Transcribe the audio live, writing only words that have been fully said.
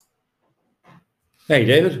Hey,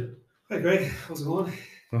 David. Hi Greg, how's it going?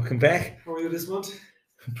 Welcome back. How are you this month?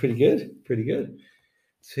 Pretty good. Pretty good.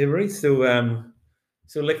 February still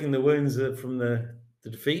licking the wounds from the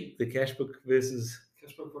defeat, the Cashbook versus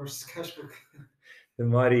Cashbook versus Cashbook. the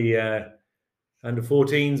mighty under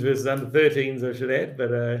 14s versus under 13s, I should add,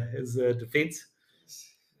 but his defence. Yes.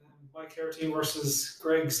 My Clare team versus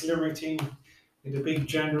Greg's Limerick team in the big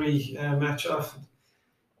January match off.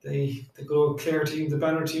 The good old Clare team, the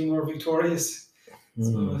banner team, were victorious. So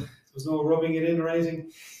there was no rubbing it in or anything.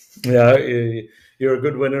 Yeah, you're a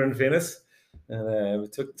good winner in fairness, and we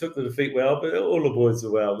took the defeat well, but all the boys were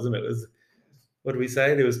well, wasn't it? It was, what did we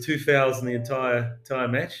say? There was two fouls in the entire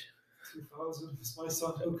match. 2 fouls. It was my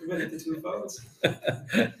son who committed the 2 fouls.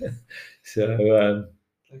 So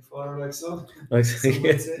Like father, like son, I some yeah.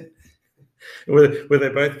 might say. Were they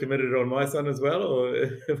both committed on my son as well, or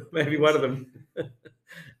maybe one of them?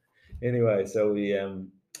 Anyway, so we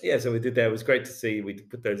did that. It was great to see. We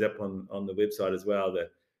put those up on the website as well.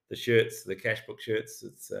 The shirts, the Cashbook shirts.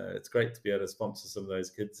 It's great to be able to sponsor some of those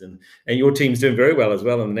kids, and your team's doing very well as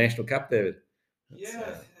well in the National Cup, David. That's,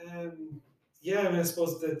 Yeah, yeah. I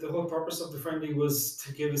suppose the whole purpose of the friendly was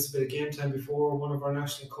to give us a bit of game time before one of our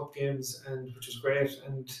National Cup games, and which was great.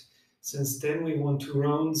 And since then, we won 2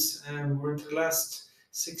 rounds, and we're into the last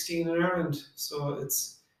 16 in Ireland. So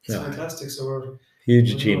it's no, fantastic. So we're huge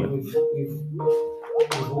you know achievement.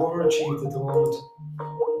 we've overachieved at the moment.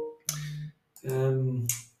 Um,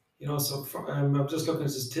 I'm just looking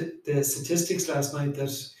at the statistics last night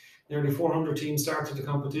that nearly 400 teams started the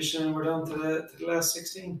competition, and we're down to the last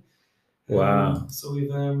 16. Wow. So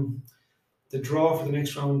we've the draw for the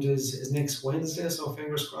next round is next Wednesday. So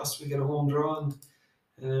fingers crossed we get a home draw,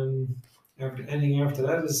 and anything after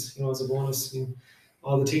that is as a bonus. I mean,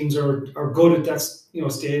 all the teams are good at that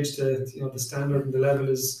stage. The standard and the level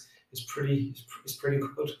is pretty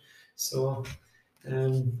good. So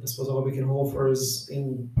I suppose all we can hope for is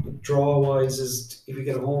in draw wise is if we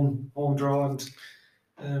get a home draw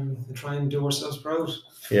and try and do ourselves proud.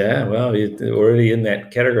 Yeah, well, you're already in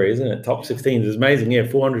that category, isn't it? Top Yeah, 16 is amazing. Yeah,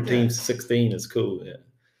 400 yeah. teams, 16 is cool. Yeah.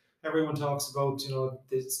 Everyone talks about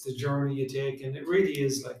it's the journey you take, and it really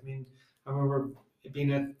is. Like, I mean, I remember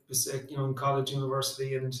being at in college,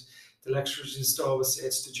 university, and the lecturers used to always say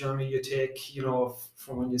it's the journey you take.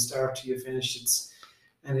 From when you start to you finish. It's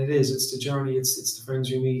the journey. It's the friends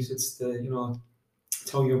you meet. It's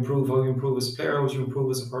it's how you improve as a player, how you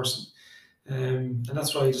improve as a person. And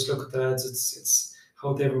that's why I just look at the lads. It's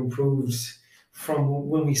how they've improved from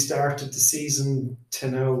when we started the season to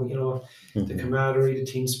now. The Mhm. camaraderie, the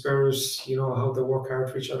team spirit. How they work hard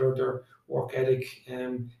for each other, their work ethic,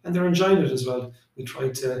 and they're enjoying it as well. We try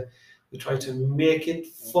to make it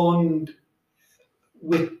fun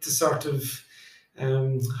with the sort of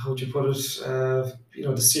how would you put it?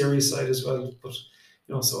 The serious side as well. But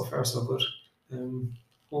so far so good. Um,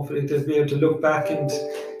 Hopefully they'll be able to look back and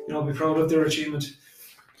be proud of their achievement.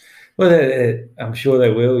 Well, I'm sure they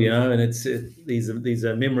will, and these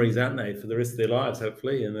are memories, aren't they, for the rest of their lives,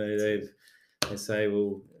 hopefully. And they say,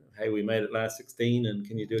 well, hey, we made it last 16, and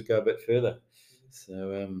can you go a bit further?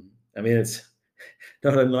 So, I mean, it's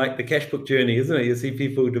not unlike the Cashbook journey, isn't it? You see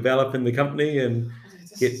people develop in the company and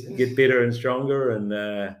This is get it. better and stronger, and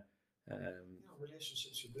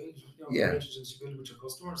Relationships you build. The yeah. relationships you build with your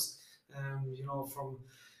customers. From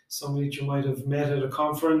somebody that you might have met at a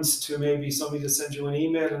conference to maybe somebody that sent you an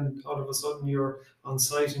email, and all of a sudden you're on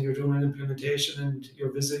site and you're doing an implementation and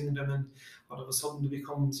you're visiting them, and all of a sudden it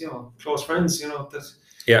becomes close friends. That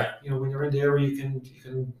Yeah, when you're in the area you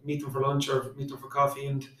can meet them for lunch or meet them for coffee,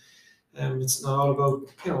 and it's not all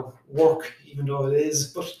about work, even though it is.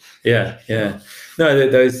 But yeah, you know, yeah. No,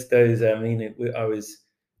 those. I mean, I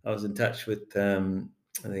was in touch with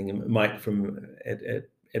I think Mike from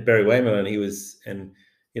at Barry Wayman, and he was, and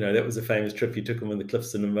that was a famous trip. You took him on the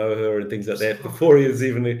cliffs in the Moher and things like that. Before he was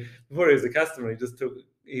a customer,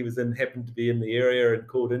 he was in happened to be in the area and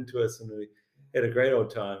called into us, and we had a great old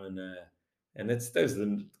time. And those are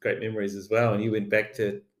the great memories as well. And you went back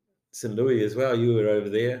to St. Louis as well. You were over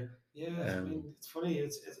there. yeah, I Um, mean, it's funny.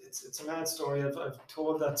 It's a mad story. I've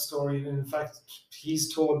told that story, and in fact,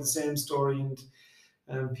 he's told the same story.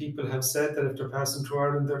 And people have said that if they're passing through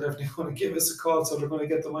Ireland, they're definitely going to give us a call, so they're going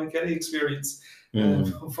to get the Mike Kelly experience. mm,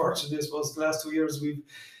 Unfortunately, I suppose the last 2 years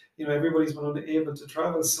everybody's been unable to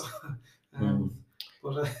travel, so mm. um,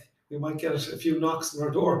 but we might get a few knocks on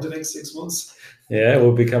our door in the next 6 months. Yeah,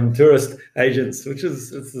 we'll become tourist agents, which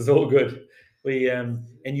is all good. We and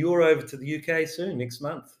you're over to the UK soon next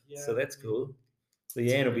month, Yeah, so that's I mean, cool. it's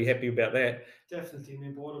Leanne will be great. happy about that. Definitely. I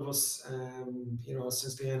mean, both of us,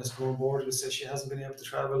 since Leanne has come on board, we say she hasn't been able to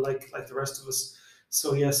travel like the rest of us.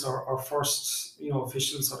 So yes, our first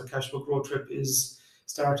official sort of Cashbook road trip is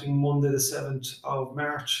starting Monday the 7th of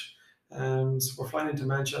March. So we're flying into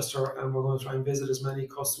Manchester, and we're going to try and visit as many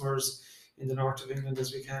customers in the north of England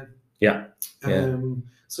as we can. Yeah.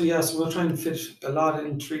 So we'll try and fit a lot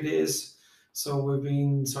in 3 days. So we've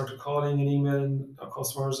been sort of calling and emailing our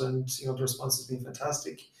customers, and the response has been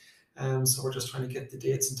fantastic. So we're just trying to get the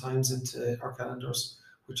dates and times into our calendars,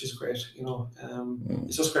 which is great.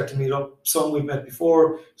 It's just great to meet up. Some we've met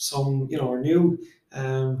before, some are new,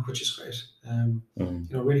 which is great.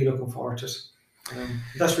 Really looking forward to it.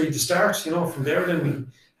 That's really the start. From there, then we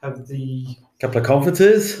have the couple of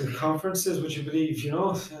conferences. Would you believe?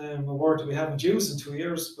 A word that we haven't used in 2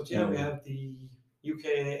 years. But we have the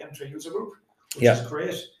UK M3 user group, which is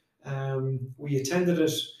great. We attended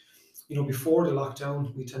it, before the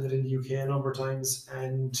lockdown. We attended in the UK a number of times,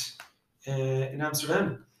 and in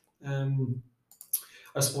Amsterdam.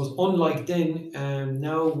 I suppose unlike then,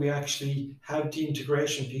 now we actually have the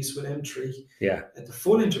integration piece with M3. Yeah. The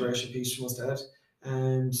full integration piece, you must add.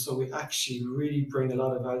 And so we actually really bring a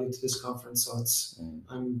lot of value to this conference. So it's,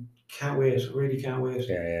 can't wait. Really can't wait.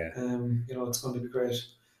 Yeah. It's going to be great.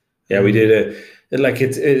 Yeah, we did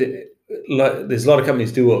there's a lot of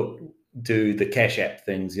companies do the Cash App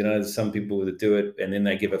things. There's some people that do it and then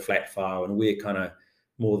they give a flat file, and we're kind of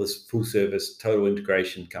more this full service total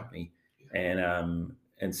integration company.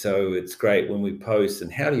 And so it's great when we post.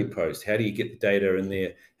 And how do you post? How do you get the data in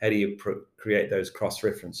there? How do you create those cross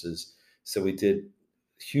references? So we did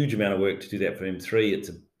a huge amount of work to do that for M3. It's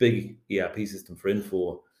a big ERP system for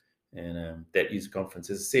Infor, and that user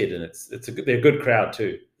conference, as I said, and they're a good crowd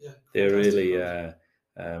too. Yeah, they're really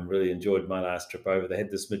really enjoyed my last trip over. They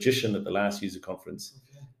had this magician at the last user conference,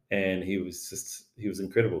 and he was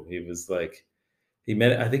incredible. He was like,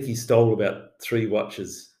 I think he stole about 3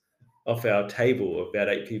 watches off our table of about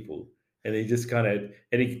 8 people, and he just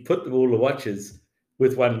he put all the watches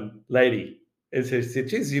with one lady. And so he said,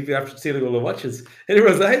 "Geez, you've been after stealing all the watches." And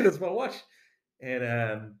everyone's like, "Hey, that's my watch."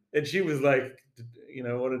 And she was like,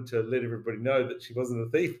 wanted to let everybody know that she wasn't a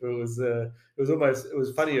thief. It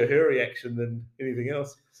was funnier her reaction than anything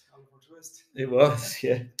else. It was,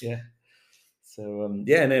 yeah. So and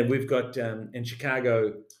then we've got in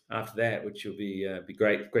Chicago after that, which will be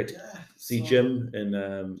great to see Jim,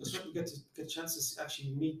 and just hope we get a chance to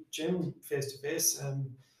actually meet Jim face to face.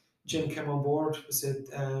 Jim came on board, was it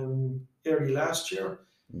early last year.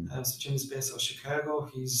 So Jim is based out of Chicago.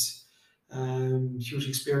 He's huge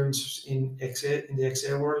experience in the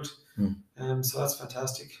XA world. So that's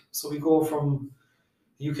fantastic. So we go from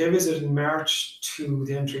the UK visit in March to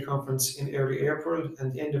the M3 conference in early April,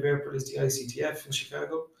 and the end of April is the ICTF in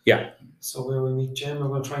Chicago. Yeah. So where we meet Jim, we're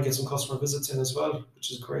going to try and get some customer visits in as well,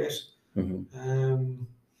 which is great. And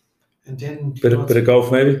then bit of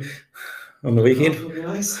golf maybe on the weekend. Golf would be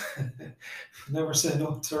nice. Never say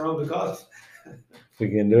no to a round of golf. We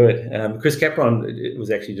can do it. Chris Capron was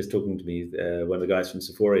actually just talking to me, one of the guys from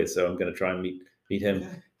Sephora, so I'm going to try and meet him.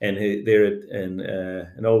 Okay. And they're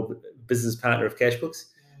an old business partner of Cashbooks,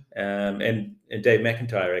 and Dave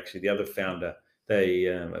McIntyre, actually the other founder. They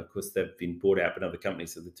of course they've been bought out by another company,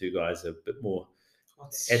 so the two guys are a bit more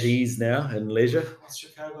at ease now and leisure. What's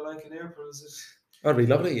Chicago like in April? Is it? Oh, it'd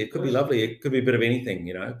be lovely. It could be lovely. It could be a bit of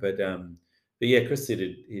anything, But yeah, Chris said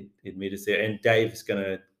he'd meet us there, and Dave's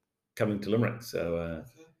coming to Limerick. So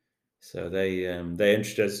so they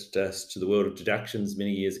introduced us to the world of deductions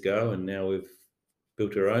many years ago, and now we've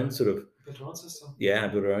built our own system. Yeah,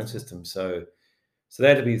 built our own system. So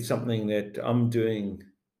that'd be something that I'm doing.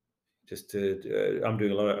 I'm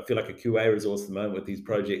doing a lot. I feel like a QA resource at the moment with these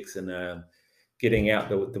projects, and getting out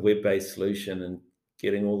the web-based solution and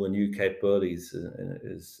getting all the new capabilities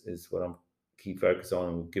is what I'm key focus on.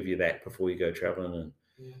 And we'll give you that before you go traveling and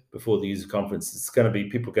before the user conference. It's going to be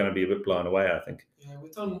people going to be a bit blown away, I think. Yeah,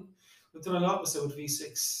 we've done a lot with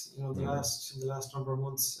V6. In the last number of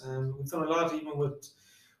months. We've done a lot even with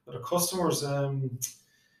our customers.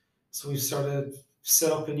 So we've started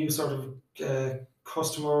set up a new sort of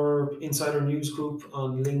customer insider news group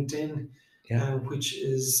on LinkedIn, which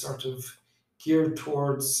is sort of geared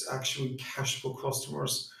towards actually Cashbook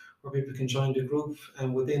customers, where people can join the group,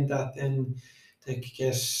 and within that, then they could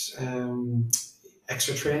get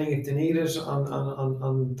extra training if they need it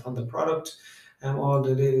on the product, all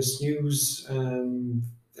the latest news,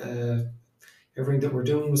 everything that we're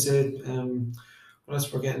doing with it. What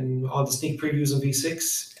else? We're getting all the sneak previews of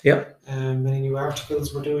V6. Yeah. Many new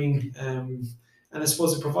articles we're doing, and I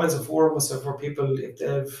suppose it provides a forum for people if they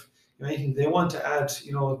have anything they want to add,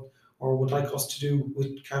 or would like us to do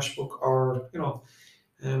with Cashbook, or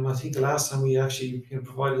I think the last time we actually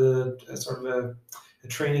provided a sort of a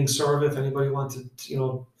training survey if anybody wanted,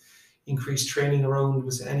 increase training around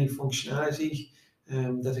was any functionality,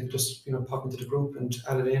 that they could just pop into the group and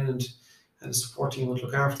add it in, and the support team would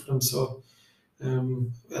look after them. So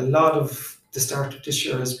a lot of the start of this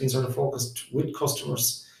year has been sort of focused with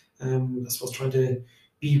customers. I suppose trying to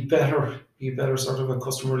be better sort of a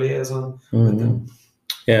customer liaison with them.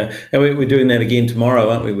 Yeah, and we're doing that again tomorrow,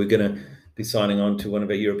 aren't we? We're going to be signing on to one of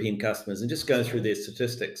our European customers and just go through their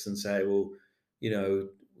statistics and say, well,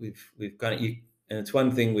 we've kind of, and it's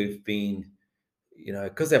one thing we've been,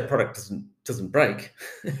 because our product doesn't break,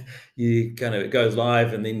 you kind of, it goes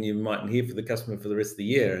live and then you mightn't hear from the customer for the rest of the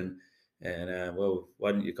year, and well,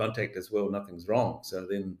 why didn't you contact us? Well, nothing's wrong. So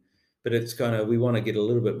then, but it's kind of, we want to get a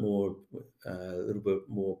little bit more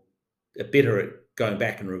better at going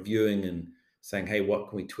back and reviewing and saying, hey, what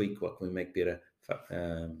can we tweak? What can we make better?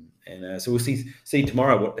 So we'll see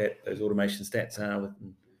tomorrow what those automation stats are.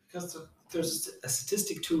 Because there's a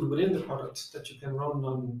statistic tool within the product that you can run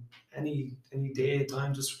on any day,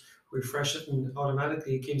 time, just refresh it, and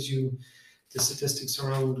automatically it gives you the statistics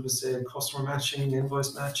around, with say, customer matching,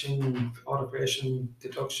 invoice matching, automation,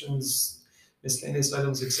 deductions, miscellaneous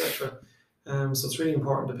items, etc. So it's really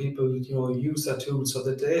important that people use that tool so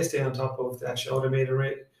that they stay on top of the actual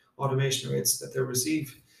automation rates that they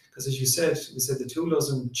receive. Because as you said, we said the tool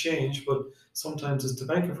doesn't change, but sometimes as the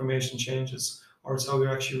bank information changes, or it's how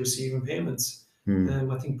you're actually receiving payments.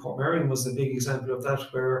 I think Portmeirion was a big example of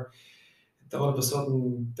that, where all of a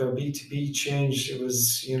sudden their B2B changed. It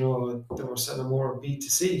was, they were selling more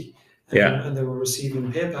B2C, and they were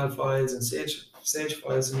receiving PayPal files and Sage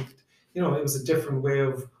files, and it was a different way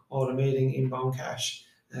of automating inbound cash.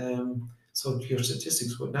 So your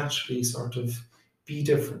statistics would naturally sort of be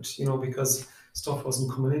different, because stuff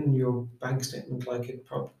wasn't coming in your bank statement like it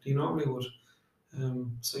probably normally would.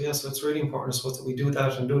 So it's really important, I suppose, that we do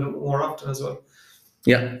that and do it more often as well.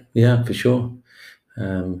 Yeah, for sure.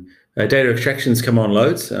 Data extractions come on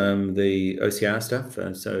loads, the OCR stuff.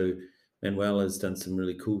 So Manuel has done some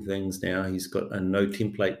really cool things now. He's got a no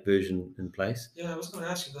template version in place. Yeah, I was going to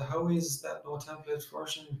ask you that. How is that no template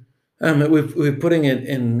version? We're putting it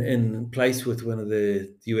in place with one of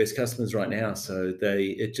the US customers right now. So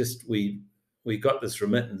we got this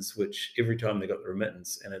remittance, which every time they got the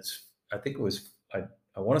remittance, and I think it was,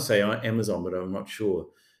 I want to say Amazon, but I'm not sure.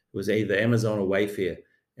 It was either Amazon or Wayfair,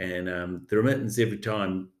 and the remittance every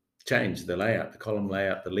time changed the layout, the column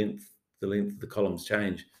layout, the length of the columns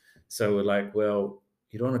change. So we're like, well,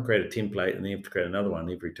 you don't want to create a template and then you have to create another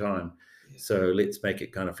one every time. So let's make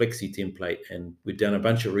it kind of flexi template. And we've done a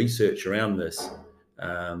bunch of research around this,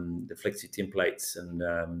 the flexi templates,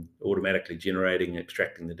 and automatically generating,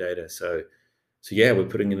 extracting the data. So yeah, we're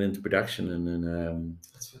putting it into production, and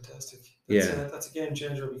that's fantastic. That's a game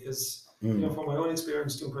changer, because from my own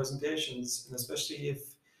experience doing presentations, and especially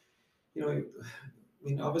if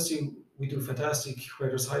obviously we do fantastic where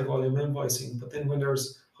there's high volume invoicing, but then when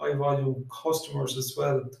there's high volume customers as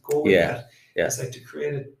well to go with that, it's like to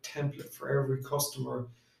create a template for every customer,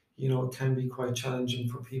 it can be quite challenging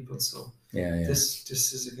for people. So this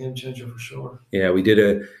is a game changer for sure. Yeah, we did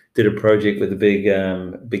a project with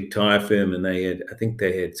a big tire firm, and I think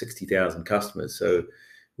they had 60,000 customers. So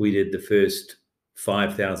we did the first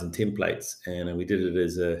 5,000 templates, and we did it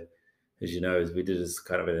as we did as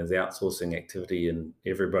kind of an outsourcing activity, and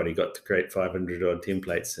everybody got to create 500 odd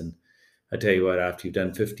templates. And I tell you what, after you've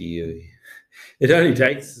done 50, it only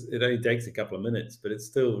takes a couple of minutes, but it's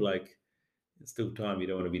still time you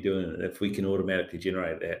don't want to be doing it. If we can automatically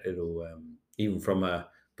generate that, it'll even from a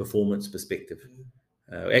performance perspective.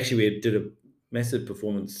 Actually, we did a massive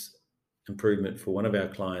performance improvement for one of our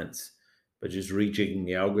clients by just rejigging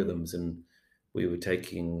the algorithms, and we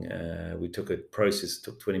took a process,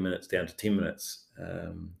 took 20 minutes down to 10 minutes.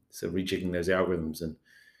 So rejigging those algorithms, and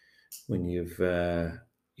when you've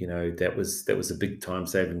that was a big time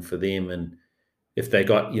saving for them. And if they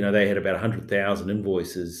got they had about 100,000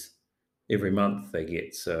 invoices every month they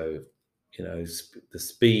get. So the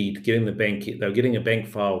speed, getting the bank, they were getting a bank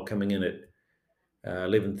file coming in at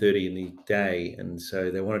 11:30 in the day, and so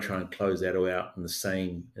they want to try and close that all out in the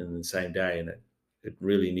same day, and it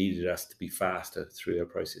really needed us to be faster through our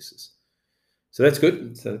processes. So that's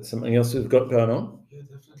good. So that's something else we've got going on. Yeah,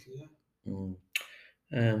 definitely.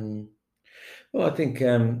 Yeah. Well, I think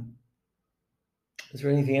is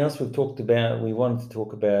there anything else we've talked about? We wanted to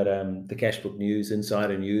talk about the Cashbook news,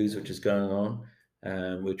 insider news, which is going on.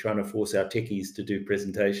 We're trying to force our techies to do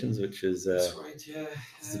presentations, which is that's right. Yeah,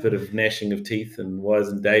 it's a bit of gnashing of teeth. And why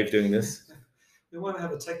isn't Dave doing this? We want to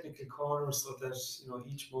have a technical corner so that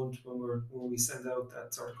each month when we send out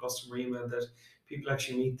that sort of customer email, that people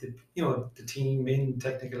actually meet the team in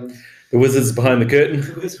technical and The wizards behind the curtain.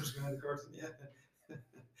 the wizards behind the curtain. Yeah, that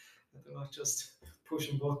they're not just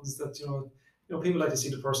pushing buttons. That people like to see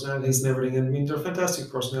the personalities and everything. And I mean, they're fantastic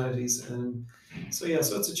personalities. So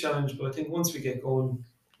it's a challenge. But I think once we get going,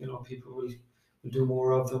 people will do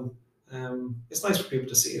more of them. It's nice for people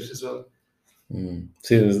to see it as well.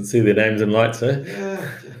 See their names and lights, eh? Yeah.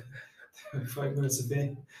 5 minutes of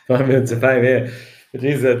fame. 5 minutes of fame, yeah. But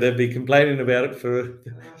geez, they'd be complaining about it for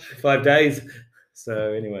 5 days.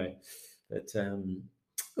 So anyway, but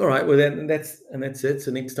all right. Well, then that's it.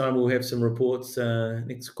 So next time we'll have some reports.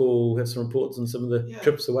 Next call, we'll have some reports on some of the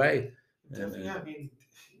trips away. Definitely, yeah. I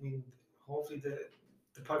mean, hopefully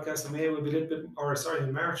the podcast in May will be a little bit, or sorry,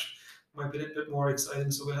 in March might be a little bit more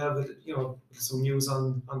exciting. So we'll have some news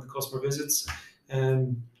on the customer visits,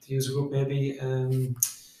 the user group maybe,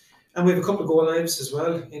 and we have a couple of go lives as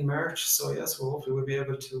well in March. So yes, well, hopefully we'll be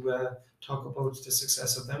able to talk about the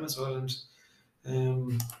success of them as well,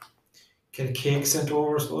 and get a cake sent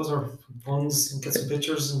over, I suppose, or buns, and get some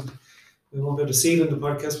pictures. And we won't be able to see it in the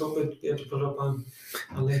podcast, but we'll be able to put it up on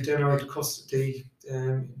LinkedIn or the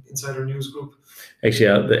Insider News group. Actually,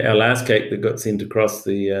 our last cake that got sent across,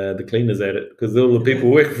 the cleaners at it, because all the people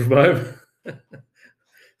work from home.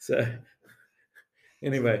 So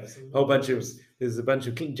anyway, there's a bunch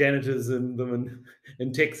of janitors and them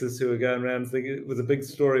in Texas who are going around thinking it was a big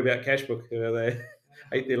story about Cashbook, where they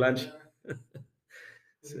ate their lunch.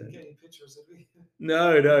 We didn't get any pictures, did we?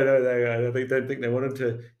 No. They don't think they wanted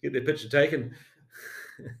to get their picture taken.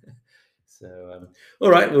 So,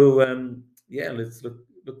 all right. Well, let's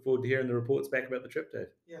look forward to hearing the reports back about the trip, Dave.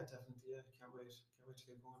 Yeah, definitely. Yeah, can't wait to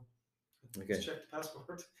get going. Okay. Let's check the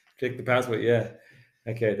passport. Check the passport. Yeah.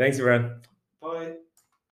 Okay. Thanks, everyone. Bye.